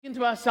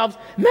to ourselves,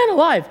 man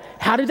alive,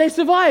 how did they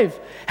survive?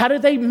 How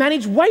did they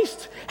manage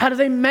waste? How did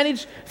they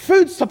manage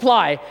food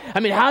supply?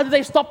 How did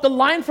they stop the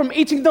lion from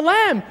eating the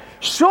lamb?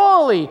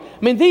 Surely,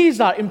 these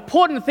are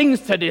important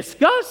things to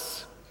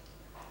discuss.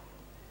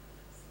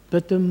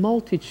 But the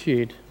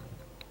multitude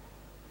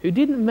who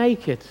didn't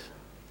make it,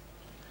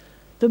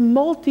 the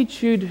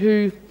multitude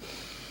who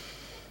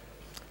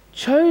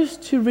chose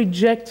to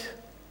reject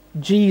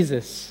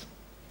Jesus,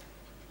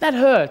 that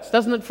hurts,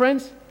 doesn't it,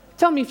 friends?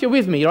 Tell me if you're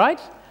with me, right?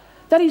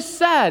 That is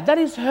sad. That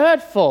is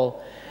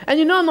hurtful. And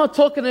I'm not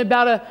talking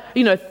about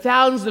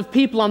thousands of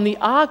people on the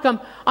ark.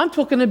 I'm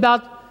talking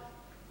about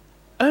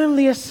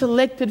only a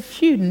selected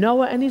few,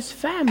 Noah and his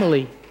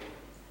family.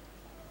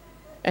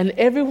 And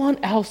everyone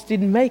else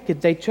didn't make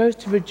it. They chose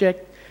to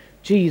reject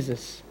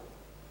Jesus.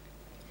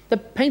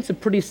 That paints a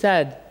pretty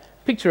sad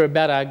picture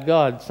about our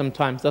God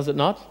sometimes, does it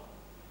not?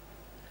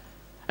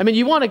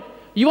 You want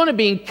to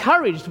be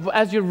encouraged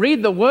as you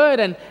read the Word,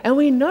 and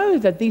we know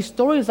that these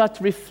stories are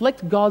to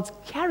reflect God's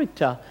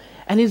character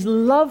and His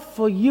love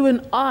for you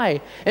and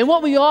I. And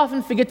what we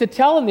often forget to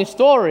tell in this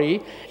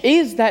story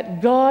is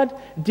that God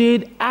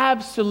did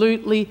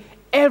absolutely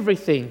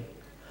everything,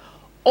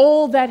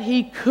 all that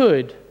He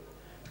could,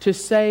 to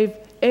save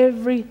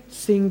every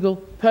single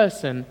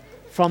person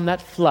from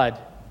that flood.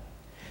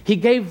 He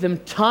gave them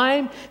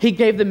time. He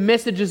gave them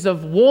messages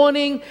of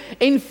warning.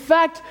 In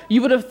fact,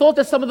 you would have thought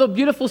that some of the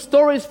beautiful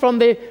stories from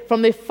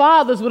their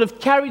fathers would have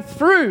carried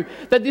through,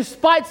 that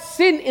despite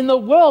sin in the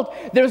world,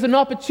 there is an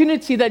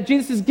opportunity that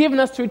Jesus has given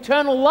us to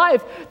eternal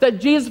life, that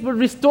Jesus would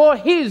restore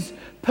His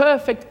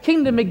perfect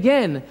kingdom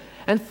again.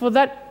 And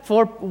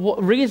for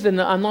reason,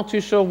 I'm not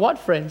too sure what,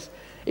 friends,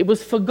 it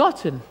was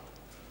forgotten.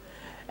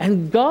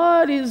 And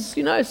God is,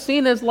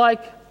 seen as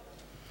like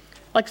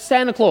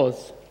Santa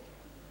Claus.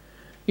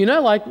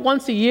 Like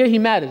once a year He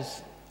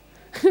matters.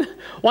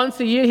 Once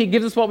a year He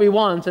gives us what we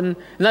want, and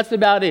that's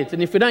about it.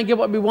 And if we don't get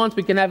what we want,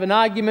 we can have an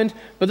argument,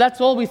 but that's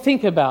all we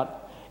think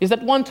about, is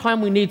that one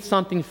time we need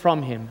something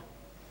from Him.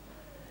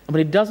 And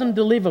when He doesn't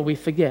deliver, we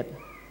forget.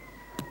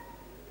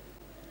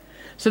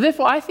 So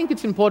therefore, I think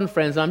it's important,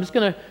 friends, and I'm just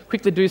going to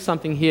quickly do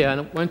something here, and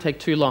it won't take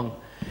too long.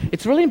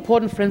 It's really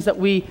important, friends, that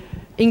we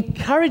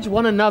encourage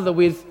one another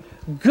with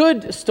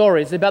good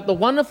stories about the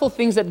wonderful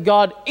things that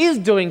God is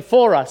doing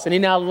for us and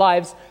in our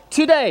lives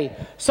today,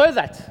 so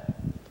that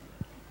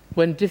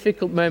when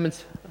difficult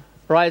moments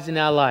rise in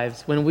our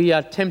lives, when we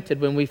are tempted,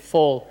 when we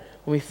fall,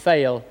 when we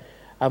fail,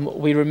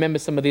 we remember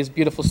some of these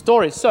beautiful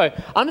stories. So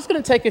I'm just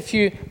going to take a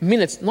few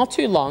minutes, not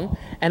too long,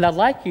 and I'd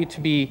like you to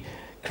be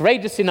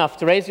courageous enough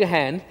to raise your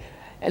hand.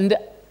 And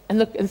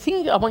the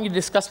thing I want you to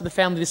discuss with the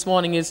family this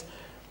morning is,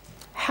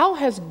 how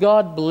has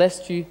God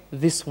blessed you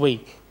this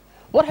week?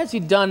 What has He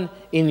done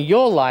in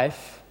your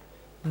life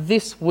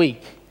this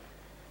week?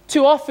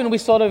 Too often we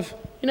sort of,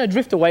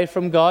 drift away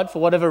from God for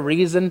whatever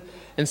reason,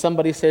 and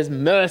somebody says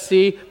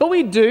mercy, but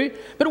we do.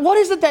 But what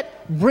is it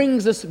that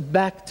brings us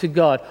back to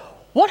God?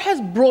 What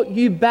has brought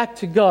you back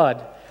to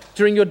God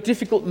during your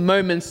difficult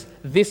moments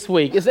this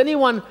week? Is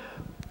anyone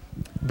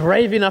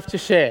brave enough to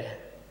share?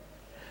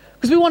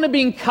 Because we want to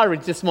be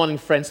encouraged this morning,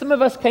 friends. Some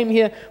of us came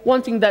here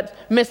wanting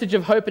that message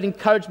of hope and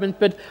encouragement,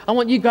 but I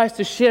want you guys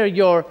to share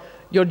your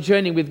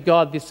journey with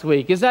God this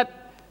week. Is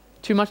that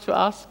too much to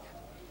ask?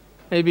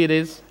 Maybe it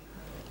is.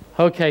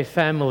 Okay,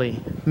 family.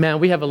 Man,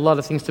 we have a lot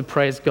of things to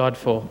praise God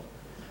for.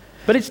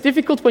 But it's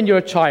difficult when you're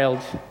a child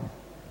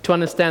to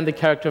understand the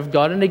character of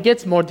God, and it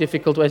gets more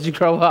difficult as you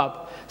grow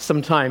up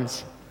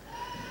sometimes.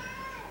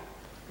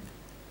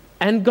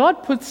 And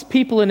God puts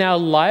people in our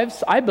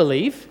lives, I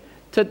believe,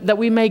 that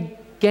we may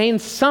gain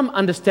some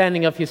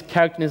understanding of His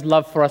character and His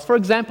love for us. For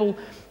example,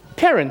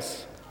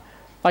 parents.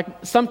 Like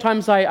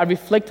sometimes I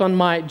reflect on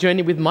my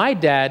journey with my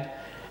dad,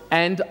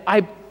 and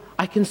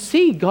I can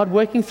see God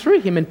working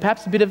through him, and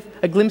perhaps a bit of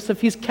a glimpse of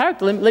His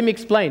character. Let me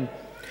explain.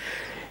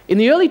 In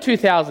the early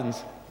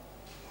 2000s,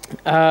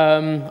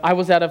 I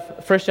was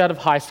fresh out of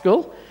high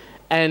school,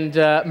 and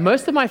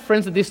most of my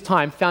friends at this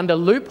time found a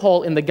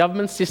loophole in the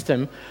government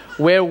system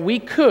where we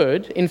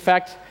could, in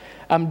fact,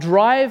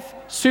 drive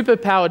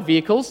super-powered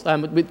vehicles,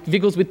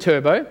 vehicles with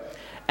turbo,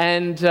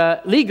 and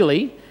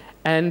legally,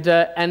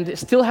 and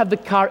still have the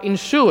car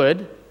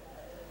insured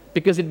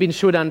because it'd been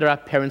insured under our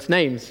parents'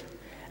 names.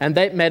 And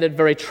that made it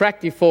very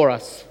attractive for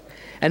us.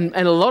 And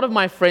a lot of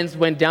my friends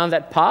went down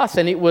that path,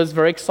 and it was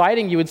very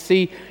exciting. You would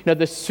see, the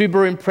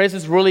Subaru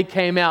Imprezas really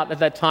came out at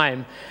that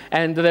time.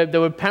 And they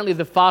were apparently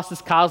the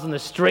fastest cars on the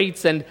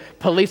streets, and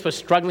police were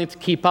struggling to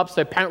keep up.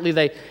 So apparently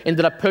they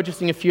ended up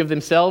purchasing a few of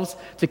themselves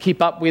to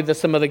keep up with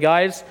some of the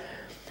guys.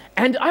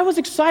 And I was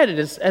excited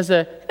as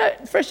a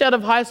fresh out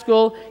of high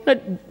school.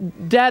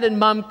 Dad and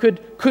Mum could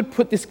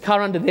put this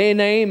car under their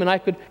name, and I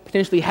could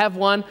potentially have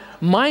one.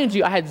 Mind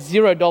you, I had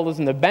 $0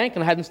 in the bank,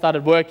 and I hadn't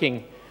started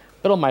working.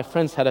 But all my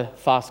friends had a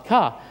fast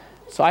car,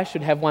 so I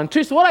should have one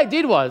too. So what I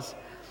did was,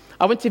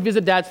 I went to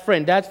visit Dad's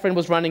friend. Dad's friend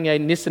was running a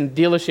Nissan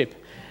dealership,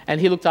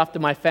 and he looked after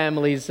my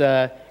family's,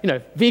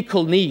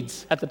 vehicle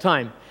needs at the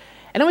time.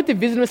 And I went to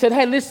visit him and said,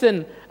 hey,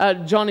 listen,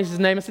 John is his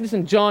name. I said,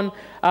 listen, John,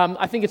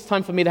 I think it's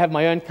time for me to have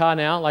my own car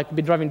now. Like, I've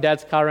been driving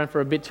Dad's car around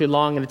for a bit too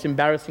long, and it's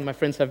embarrassing. My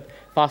friends have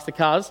faster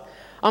cars.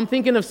 I'm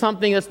thinking of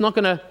something that's not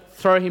going to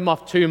throw him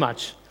off too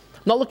much.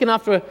 I'm not looking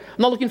for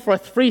a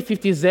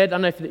 350Z. I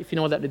don't know if you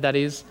know what that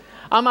is.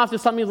 I'm after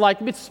something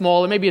like a bit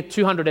smaller, maybe a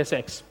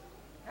 200SX.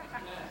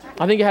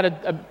 I think it had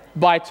a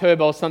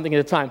bi-turbo or something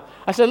at the time.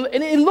 I said,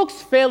 and it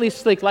looks fairly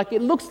sleek. Like,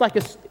 it looks like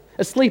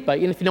a sleeper,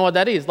 if you know what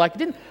that is. Like, it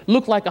didn't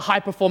look like a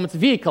high-performance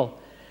vehicle.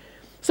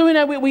 So,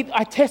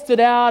 I tested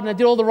out and I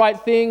did all the right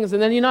things.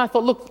 And then, I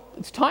thought, look,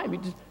 it's time. You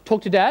just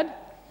talk to Dad,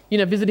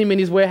 visit him in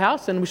his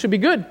warehouse, and we should be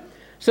good.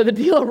 So the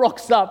dealer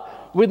rocks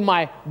up with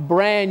my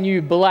brand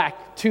new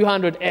black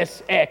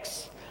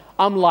 200SX.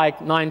 I'm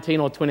like 19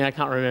 or 20, I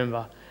can't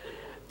remember,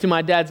 to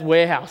my dad's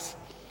warehouse.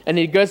 And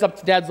he goes up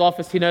to Dad's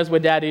office. He knows where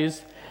Dad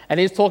is. And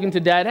he's talking to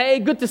Dad, hey,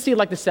 good to see you,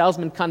 like the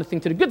salesman kind of thing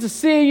to do. Good to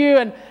see you,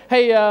 and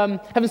hey,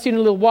 haven't seen you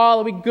in a little while.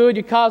 Are we good?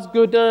 Your car's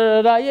good?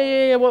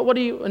 Yeah. What are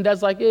you? And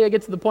Dad's like, yeah,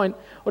 get to the point.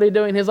 What are you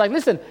doing? He's like,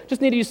 listen,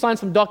 just need you to sign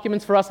some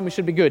documents for us, and we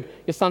should be good.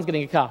 Your son's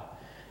getting a car.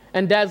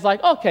 And Dad's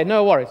like, okay,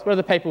 no worries. Where's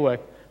the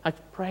paperwork?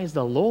 Like, praise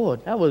the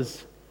Lord. That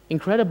was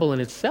incredible in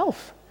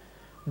itself.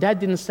 Dad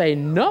didn't say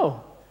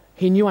no.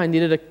 He knew I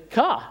needed a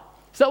car.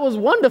 So that was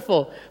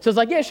wonderful. So it's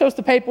like, yeah, show us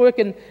the paperwork,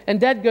 and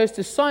Dad goes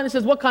to sign and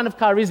says, what kind of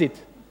car is it?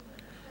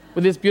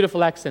 With this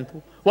beautiful accent.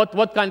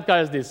 What kind of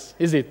car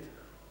is it?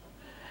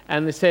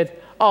 And they said,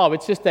 oh,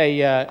 it's just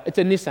it's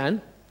a Nissan,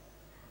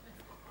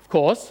 of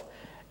course.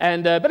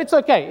 And but it's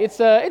okay. It's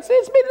a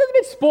little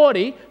bit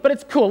sporty, but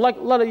it's cool. Like,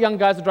 a lot of young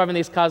guys are driving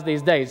these cars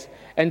these days.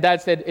 And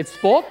Dad said, it's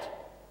sport.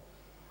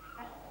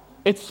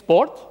 It's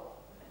sport.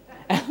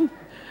 And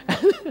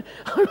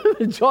I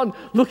remember John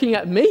looking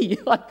at me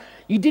like,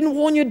 you didn't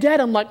warn your dad.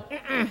 I'm like,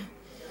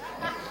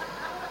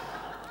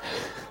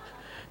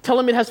 Tell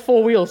him it has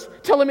 4 wheels.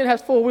 Tell him it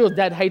has 4 wheels.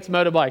 Dad hates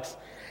motorbikes.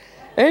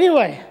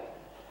 Anyway,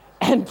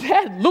 and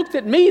Dad looked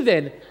at me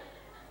then.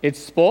 It's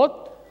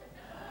sport?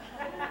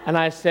 And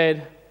I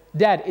said,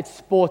 Dad, it's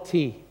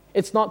sporty.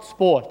 It's not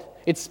sport.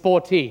 It's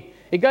sporty.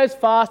 It goes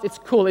fast. It's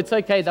cool. It's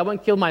okay. I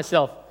won't kill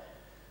myself.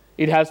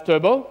 It has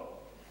turbo.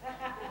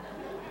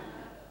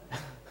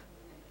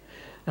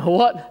 Now,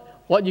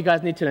 what you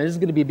guys need to know, this is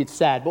going to be a bit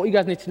sad, but what you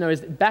guys need to know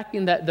is that back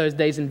in those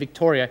days in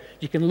Victoria,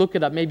 you can look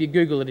it up, maybe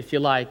Google it if you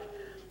like,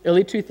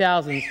 early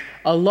 2000s,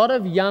 a lot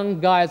of young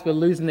guys were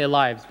losing their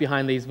lives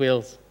behind these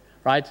wheels,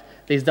 right?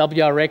 These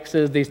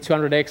WRXs, these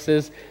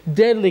 200Xs,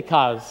 deadly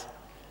cars.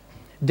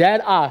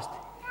 Dad asked,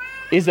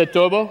 is it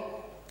turbo?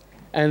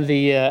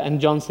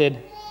 And John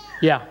said,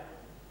 yeah,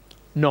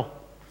 no.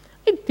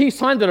 He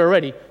signed it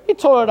already. He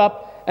tore it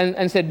up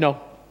and said,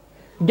 no.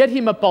 Get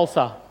him a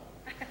Pulsar.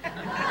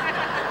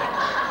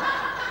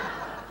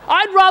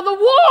 I'd rather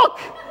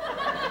walk.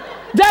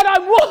 Dad,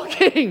 I'm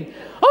walking.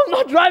 I'm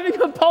not driving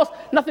a Pulsar.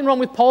 Nothing wrong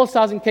with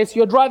Pulsars in case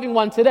you're driving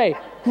one today.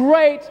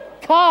 Great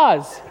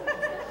cars.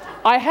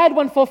 I had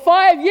one for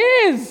 5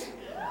 years.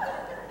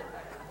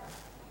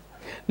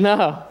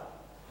 No.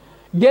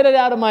 Get it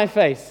out of my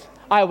face.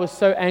 I was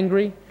so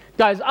angry.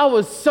 Guys, I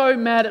was so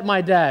mad at my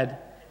dad.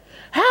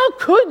 How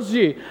could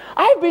you?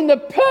 I've been the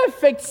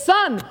perfect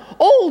son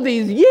all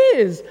these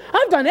years.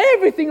 I've done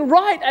everything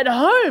right at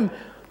home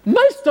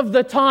most of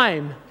the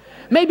time.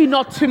 Maybe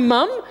not to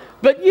Mum,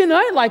 but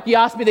like you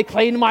asked me to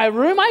clean my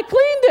room, I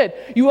cleaned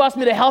it. You asked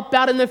me to help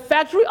out in the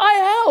factory,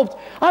 I helped.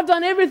 I've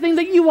done everything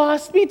that you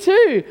asked me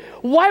to.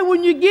 Why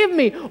wouldn't you give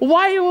me?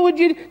 Why would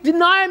you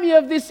deny me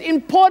of this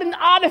important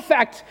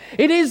artifact?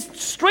 It is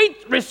street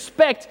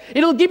respect.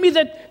 It'll give me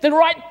the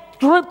right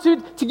group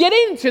to get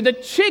into, the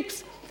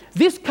chicks.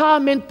 This car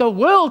meant the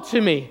world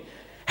to me.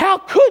 How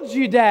could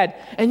you, Dad?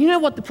 And you know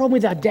what the problem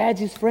with our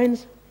dads is,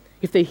 friends?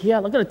 If they're here,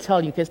 I'm going to tell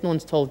you in case no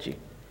one's told you.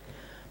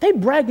 They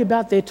brag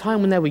about their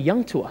time when they were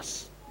young to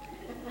us.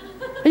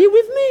 Are you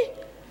with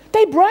me?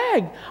 They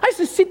brag. I used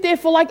to sit there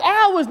for like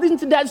hours listening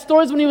to Dad's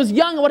stories when he was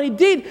young and what he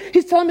did.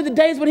 He's telling me the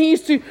days when he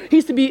used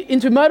to be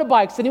into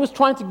motorbikes and he was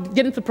trying to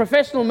get into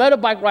professional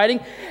motorbike riding,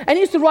 and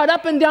he used to ride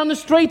up and down the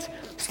street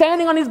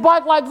standing on his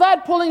bike like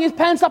that, pulling his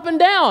pants up and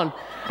down.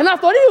 And I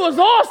thought he was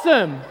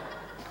awesome.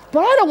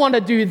 But I don't want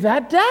to do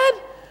that, Dad.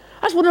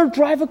 I just want to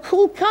drive a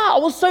cool car. I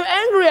was so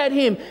angry at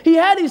him. He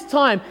had his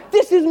time.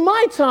 This is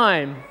my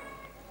time.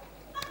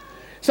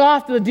 So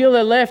after the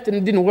dealer left and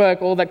it didn't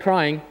work, all that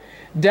crying,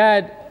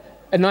 Dad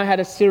and I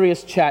had a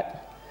serious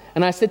chat.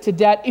 And I said to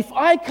Dad, if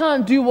I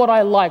can't do what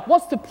I like,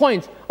 what's the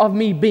point of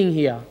me being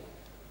here?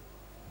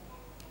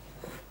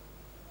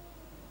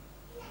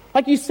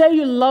 Like, you say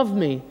you love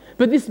me,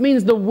 but this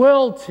means the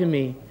world to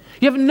me.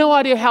 You have no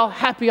idea how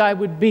happy I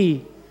would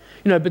be.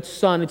 But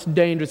son, it's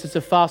dangerous. It's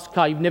a fast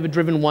car. You've never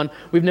driven one.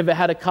 We've never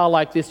had a car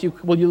like this. You'll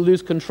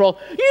lose control.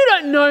 You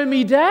don't know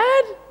me,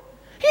 Dad.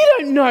 You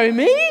don't know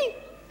me.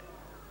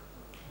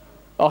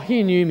 Oh,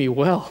 he knew me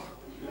well.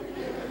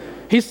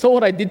 He saw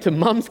what I did to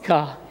Mum's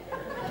car.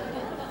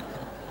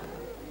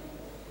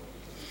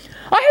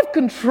 I have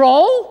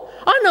control.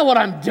 I know what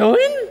I'm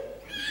doing.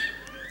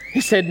 He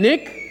said,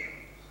 Nick.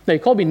 No, he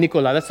called me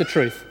Nicola. That's the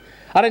truth.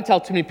 I don't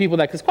tell too many people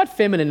that because it's quite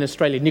feminine in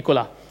Australia.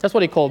 Nicola. That's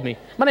what he called me.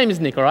 My name is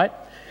Nick, all right?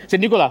 He said,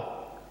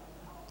 Nicola,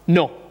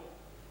 no.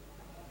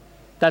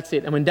 That's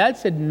it. And when Dad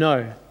said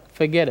no,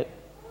 forget it.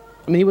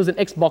 I mean, he was an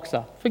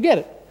ex-boxer. Forget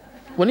it.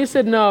 When he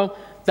said no,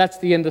 that's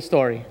the end of the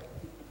story.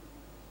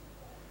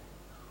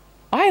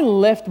 I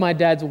left my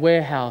dad's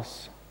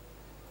warehouse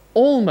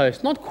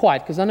almost, not quite,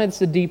 because I know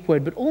it's a deep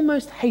word, but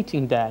almost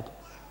hating Dad.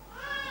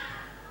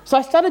 So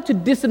I started to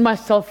distance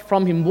myself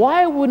from him.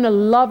 Why wouldn't a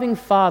loving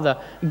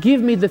father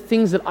give me the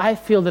things that I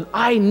feel that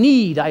I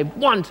need, I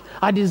want,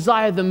 I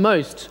desire the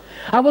most?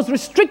 I was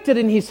restricted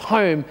in his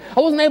home. I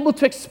wasn't able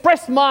to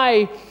express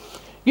my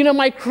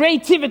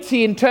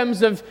creativity in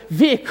terms of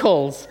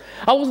vehicles.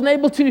 I wasn't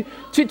able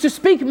to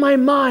speak my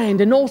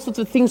mind, and all sorts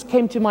of things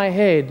came to my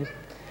head.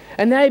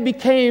 And they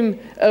became,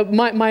 in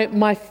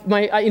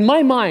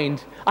my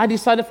mind, I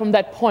decided from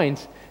that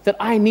point that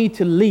I need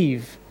to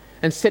leave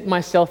and set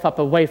myself up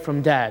away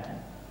from Dad.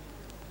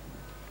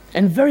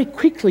 And very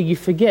quickly you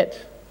forget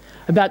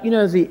about,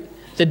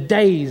 the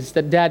days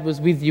that Dad was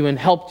with you and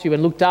helped you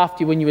and looked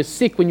after you when you were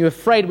sick, when you were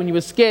afraid, when you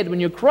were scared, when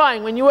you were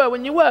crying, when you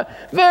were.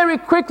 Very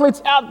quickly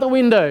it's out the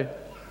window.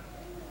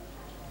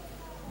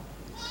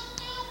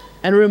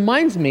 And it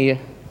reminds me,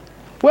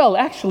 well,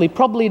 actually,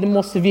 probably the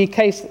more severe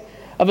case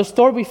of a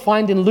story we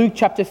find in Luke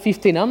chapter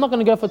 15. I'm not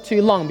going to go for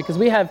too long because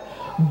we have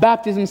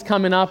baptisms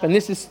coming up and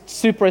this is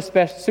super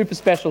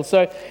special.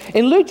 So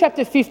in Luke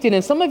chapter 15,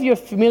 and some of you are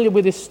familiar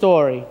with this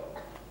story.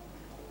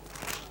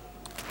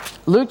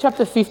 Luke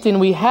chapter 15,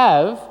 we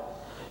have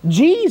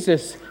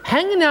Jesus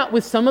hanging out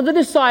with some of the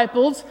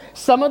disciples,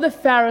 some of the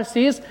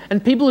Pharisees,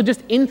 and people who are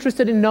just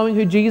interested in knowing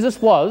who Jesus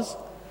was,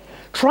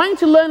 trying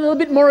to learn a little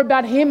bit more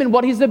about him and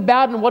what he's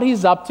about and what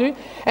he's up to.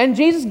 And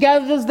Jesus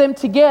gathers them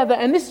together,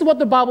 and this is what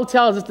the Bible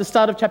tells us at the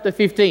start of chapter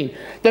 15.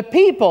 The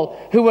people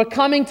who were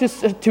coming to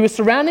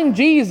surrounding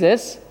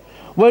Jesus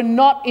were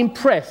not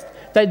impressed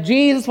that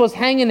Jesus was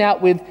hanging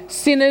out with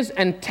sinners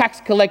and tax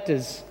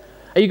collectors.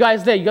 Are you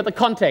guys there? You got the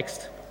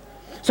context?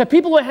 So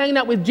people were hanging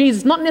out with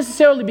Jesus, not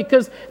necessarily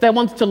because they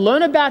wanted to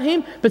learn about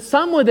him, but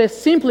some were there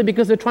simply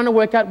because they're trying to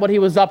work out what he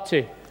was up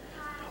to.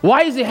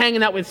 Why is he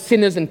hanging out with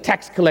sinners and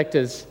tax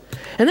collectors?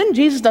 And then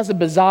Jesus does a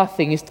bizarre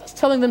thing. He starts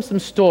telling them some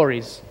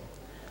stories,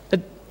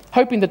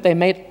 hoping that they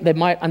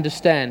might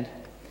understand.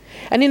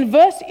 And in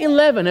verse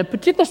 11, a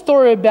particular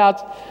story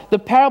about the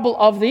parable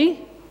of the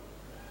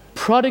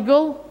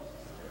prodigal,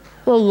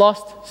 the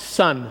lost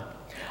son.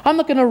 I'm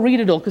not going to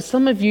read it all because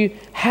some of you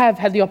have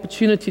had the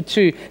opportunity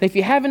to. And if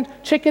you haven't,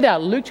 check it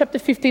out. Luke chapter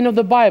 15 of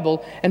the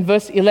Bible and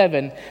verse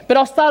 11. But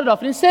I'll start it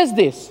off, and it says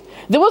this.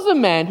 There was a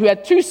man who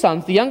had 2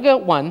 sons. The younger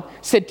one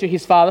said to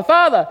his father,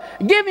 Father,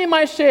 give me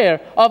my share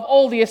of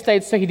all the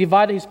estate. So he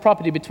divided his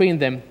property between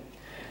them.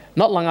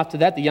 Not long after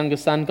that, the younger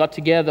son got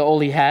together all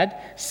he had,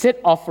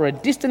 set off for a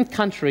distant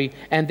country,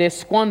 and there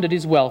squandered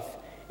his wealth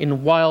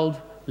in wild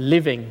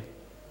living.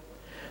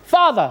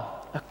 Father,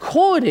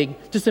 according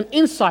to some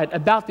insight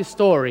about this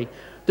story,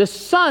 the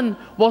son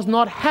was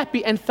not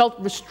happy and felt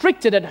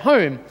restricted at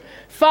home.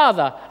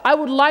 Father, I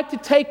would like to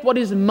take what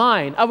is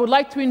mine. I would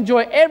like to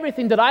enjoy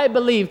everything that I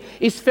believe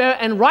is fair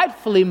and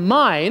rightfully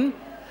mine,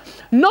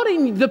 not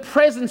in the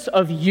presence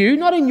of you,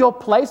 not in your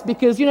place,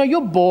 because,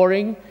 you're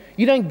boring.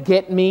 You don't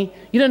get me.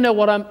 You don't know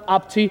what I'm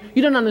up to.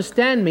 You don't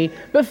understand me.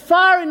 But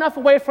far enough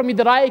away from me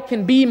that I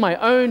can be my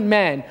own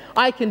man.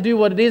 I can do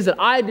what it is that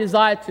I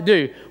desire to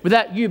do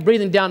without you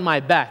breathing down my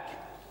back.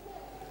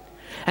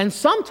 And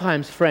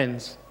sometimes,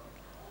 friends,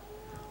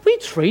 we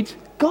treat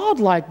God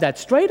like that,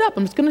 straight up.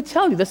 I'm just going to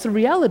tell you, that's the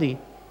reality.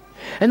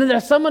 And then there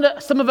are some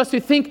of us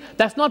who think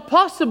that's not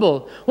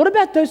possible. What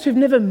about those who've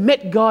never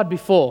met God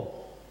before?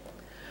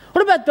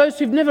 What about those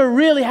who've never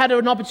really had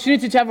an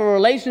opportunity to have a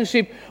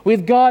relationship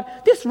with God?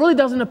 This really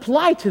doesn't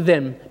apply to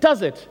them,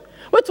 does it?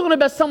 We're talking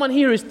about someone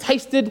here who's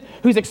tasted,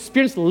 who's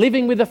experienced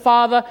living with the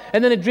Father,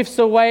 and then it drifts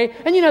away.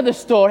 And you know the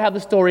story, how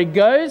the story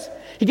goes.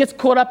 He gets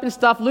caught up in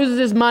stuff, loses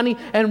his money,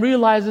 and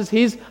realizes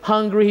he's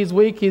hungry, he's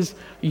weak, he's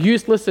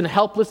useless and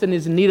helpless, and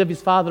is in need of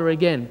his Father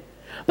again.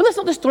 But that's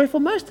not the story for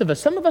most of us.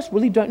 Some of us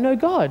really don't know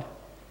God.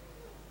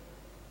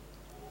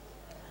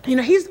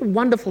 Here's the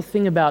wonderful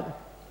thing about,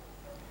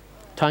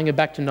 tying it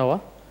back to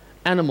Noah,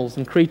 animals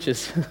and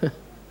creatures.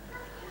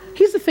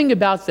 Here's the thing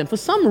about them. For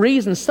some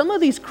reason, some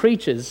of these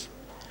creatures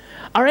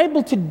are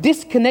able to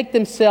disconnect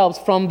themselves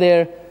from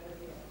their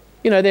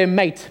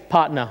mate,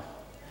 partner.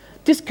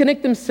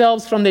 Disconnect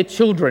themselves from their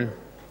children.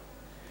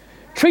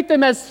 Treat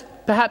them as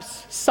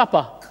perhaps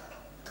supper.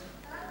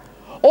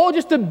 Or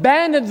just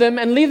abandon them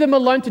and leave them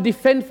alone to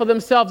defend for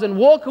themselves and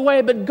walk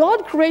away. But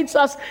God creates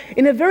us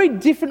in a very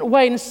different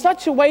way, in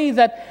such a way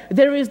that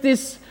there is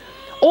this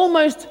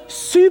almost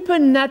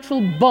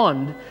supernatural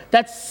bond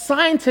that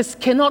scientists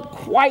cannot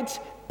quite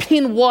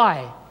pin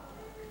why.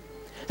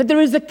 That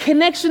there is a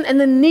connection and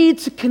the need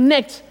to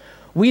connect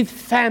with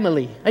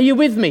family. Are you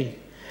with me?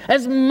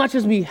 As much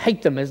as we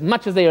hate them, as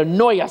much as they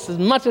annoy us, as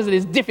much as it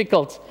is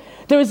difficult,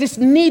 there is this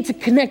need to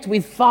connect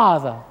with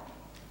Father.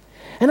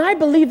 And I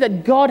believe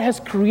that God has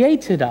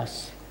created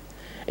us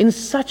in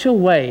such a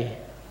way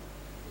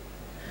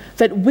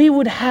that we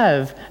would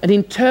have an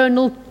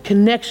internal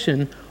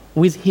connection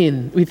with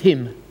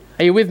Him.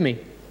 Are you with me?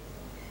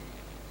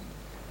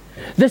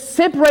 The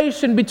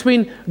separation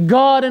between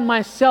God and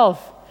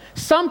myself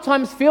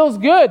sometimes feels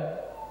good.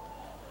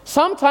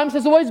 Sometimes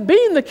has always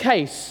been the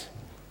case.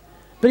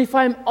 But if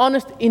I'm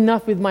honest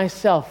enough with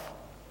myself,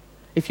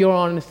 if you're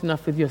honest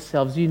enough with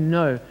yourselves, you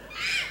know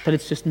that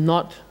it's just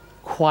not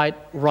quite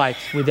right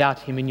without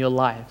Him in your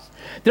lives.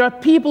 There are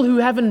people who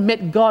haven't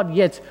met God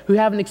yet, who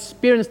haven't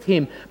experienced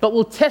Him, but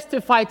will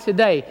testify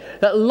today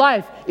that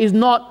life is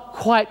not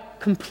quite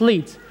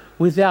complete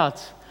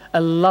without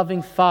a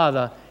loving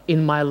Father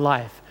in my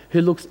life,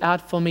 who looks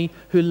out for me,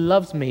 who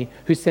loves me,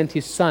 who sent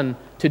His Son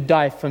to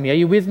die for me. Are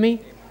you with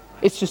me?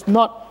 It's just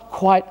not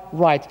quite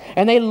right.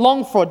 And they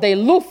long for it. They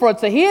look for it.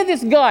 So here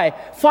this guy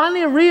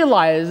finally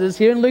realizes,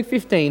 here in Luke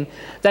 15,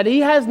 that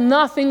he has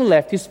nothing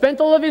left. He's spent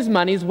all of his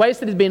money. He's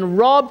wasted. He's been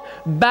robbed,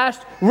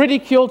 bashed,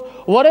 ridiculed,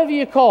 whatever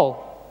you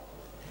call.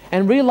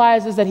 And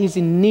realizes that he's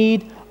in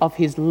need of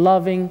his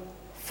loving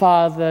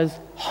Father's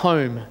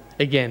home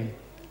again.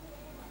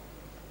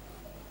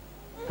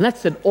 And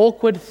that's an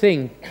awkward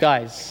thing,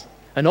 guys.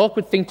 An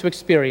awkward thing to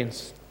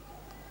experience.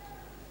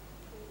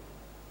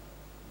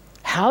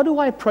 How do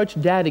I approach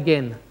Dad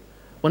again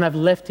when I've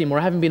left Him, or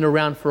I haven't been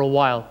around for a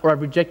while, or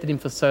I've rejected Him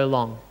for so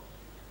long?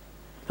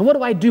 And what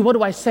do I do? What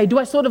do I say? Do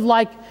I sort of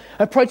like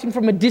approach Him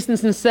from a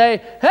distance and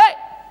say, hey,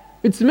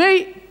 it's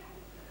me.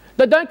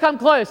 Don't come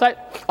close.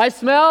 I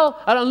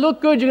smell. I don't look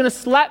good. You're going to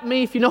slap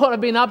me if you know what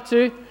I've been up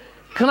to.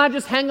 Can I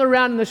just hang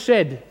around in the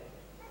shed?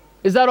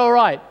 Is that all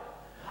right?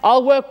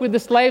 I'll work with the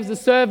slaves, the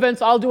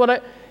servants. I'll do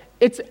what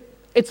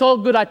it's all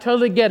good. I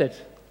totally get it.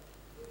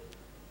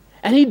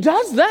 And he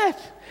does that.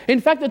 In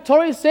fact, the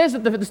story says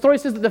that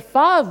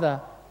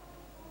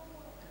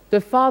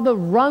the father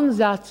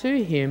runs out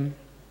to him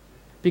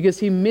because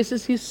he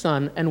misses his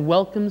son and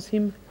welcomes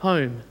him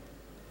home.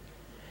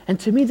 And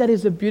to me, that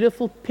is a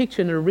beautiful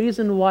picture and a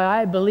reason why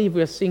I believe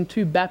we are seeing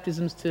 2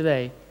 baptisms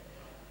today.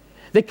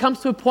 There comes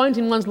to a point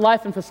in one's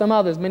life, and for some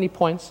others, many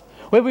points,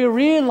 where we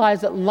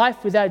realize that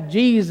life without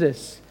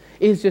Jesus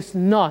is just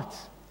not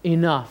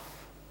enough.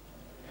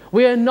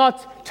 We are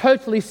not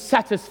totally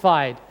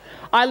satisfied.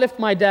 I left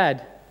my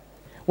dad,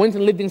 went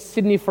and lived in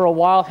Sydney for a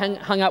while,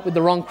 hung out with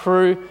the wrong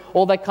crew,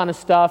 all that kind of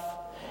stuff.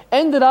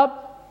 Ended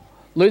up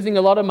losing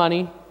a lot of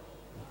money.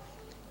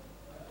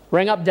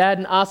 Rang up Dad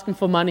and asked him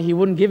for money. He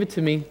wouldn't give it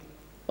to me.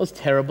 It was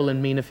terrible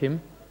and mean of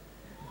him.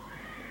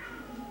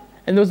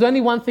 And there was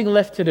only one thing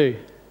left to do.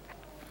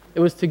 It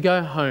was to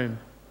go home.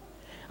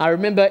 I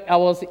remember I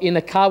was in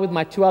a car with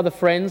my 2 other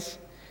friends.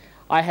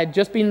 I had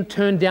just been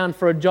turned down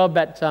for a job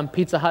at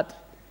Pizza Hut.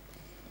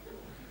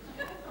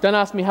 Don't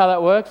ask me how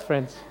that works,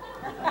 friends.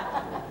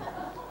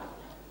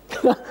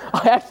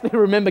 I actually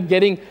remember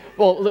getting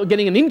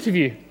an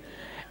interview.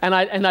 And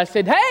I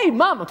said, hey,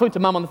 Mum, I'm talking to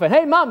Mum on the phone.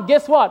 Hey, Mum,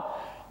 guess what?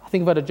 I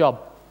think I've got a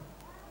job.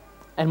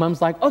 And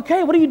Mum's like,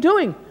 okay, what are you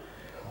doing?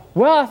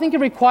 Well, I think it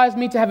requires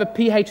me to have a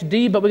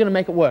PhD, but we're going to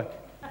make it work.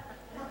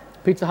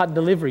 Pizza Hut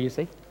delivery, you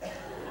see.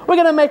 We're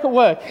going to make it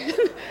work.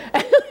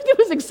 And he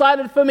was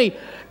excited for me.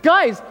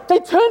 Guys, they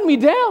turned me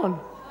down.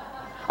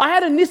 I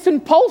had a Nissan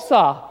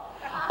Pulsar.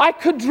 I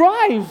could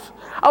drive.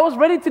 I was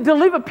ready to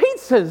deliver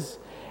pizzas.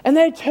 And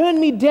they turned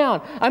me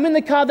down. I'm in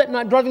the car that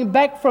night driving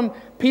back from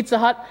Pizza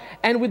Hut,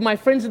 and with my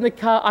friends in the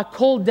car, I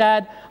called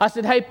Dad. I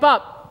said, hey,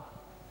 Pup.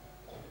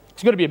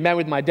 It's got to be a man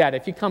with my dad.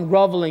 If you come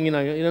groveling, you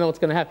don't know what's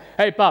going to happen.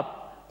 Hey,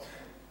 Pup.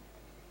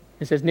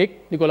 He says,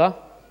 Nicola.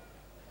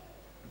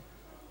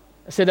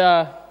 I said,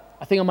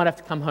 I think I might have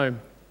to come home.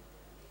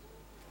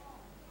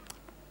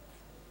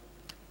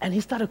 And he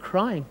started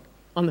crying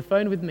on the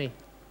phone with me.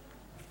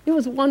 It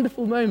was a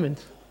wonderful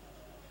moment.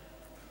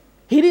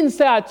 He didn't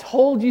say, I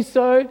told you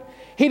so.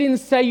 He didn't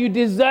say, you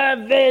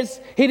deserve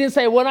this. He didn't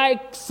say, when I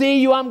see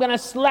you, I'm going to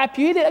slap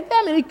you.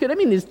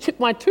 He chipped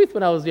my tooth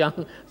when I was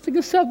young. He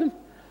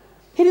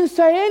didn't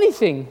say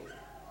anything.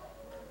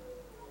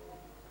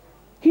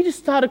 He just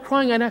started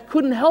crying, and I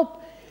couldn't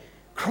help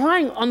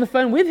crying on the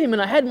phone with him.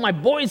 And I had my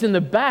boys in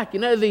the back,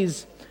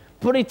 these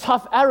pretty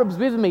tough Arabs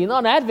with me,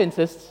 not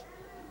Adventists.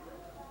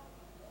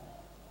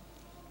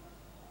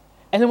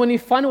 And then when he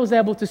finally was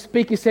able to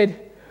speak, he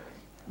said,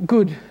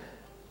 good.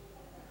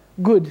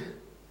 And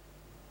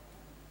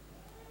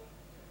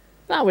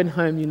I went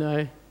home,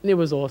 and it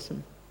was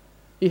awesome.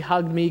 He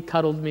hugged me,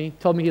 cuddled me,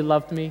 told me he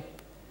loved me,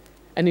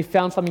 and he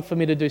found something for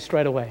me to do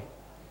straight away.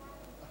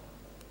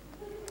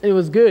 It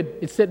was good.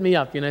 It set me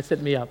up, it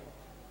set me up.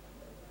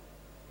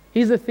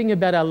 Here's the thing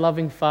about our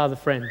loving Father,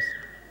 friends.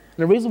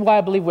 And the reason why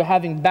I believe we're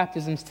having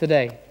baptisms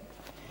today.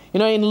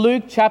 In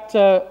 1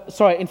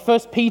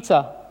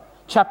 Peter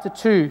chapter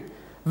 2,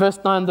 verse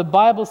 9, the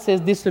Bible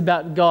says this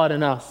about God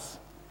and us.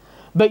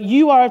 But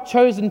you are a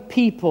chosen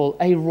people,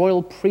 a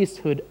royal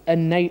priesthood,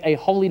 a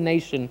holy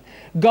nation,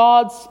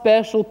 God's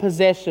special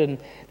possession,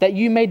 that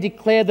you may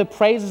declare the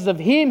praises of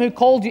Him who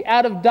called you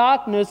out of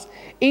darkness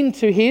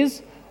into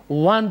His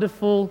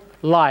wonderful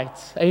light.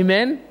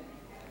 Amen?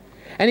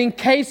 And in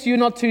case you're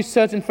not too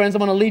certain, friends, I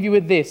want to leave you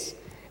with this,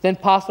 then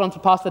pass it on to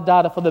Pastor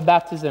Dada for the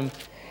baptism.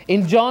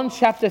 In John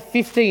chapter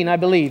 15, I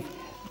believe,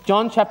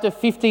 John chapter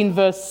 15,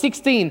 verse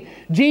 16,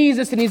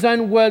 Jesus in his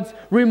own words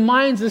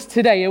reminds us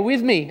today. Are you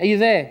with me? Are you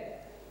there?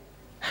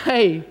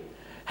 Hey,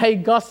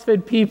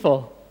 Gosford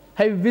people.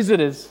 Hey,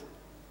 visitors.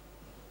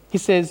 He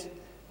says,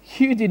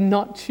 you did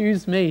not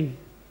choose me.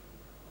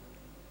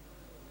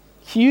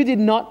 You did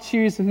not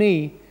choose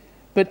me,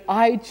 but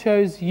I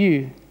chose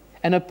you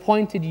and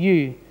appointed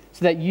you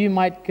so that you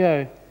might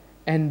go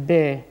and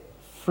bear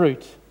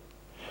fruit.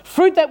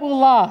 Fruit that will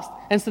last,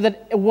 and so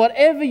that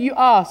whatever you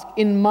ask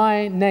in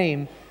my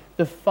name,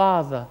 the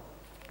Father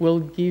will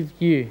give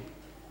you.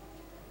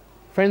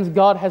 Friends,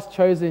 God has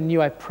chosen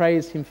you. I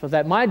praise him for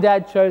that. My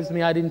dad chose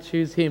me. I didn't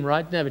choose him,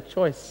 right? Didn't have a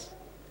choice.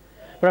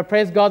 But I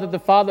praise God that the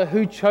Father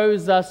who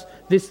chose us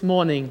this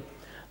morning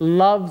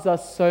loves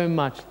us so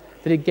much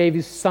that he gave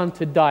his Son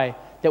to die,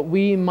 that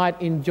we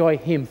might enjoy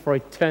him for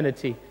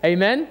eternity.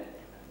 Amen?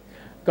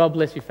 God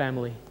bless you,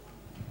 family.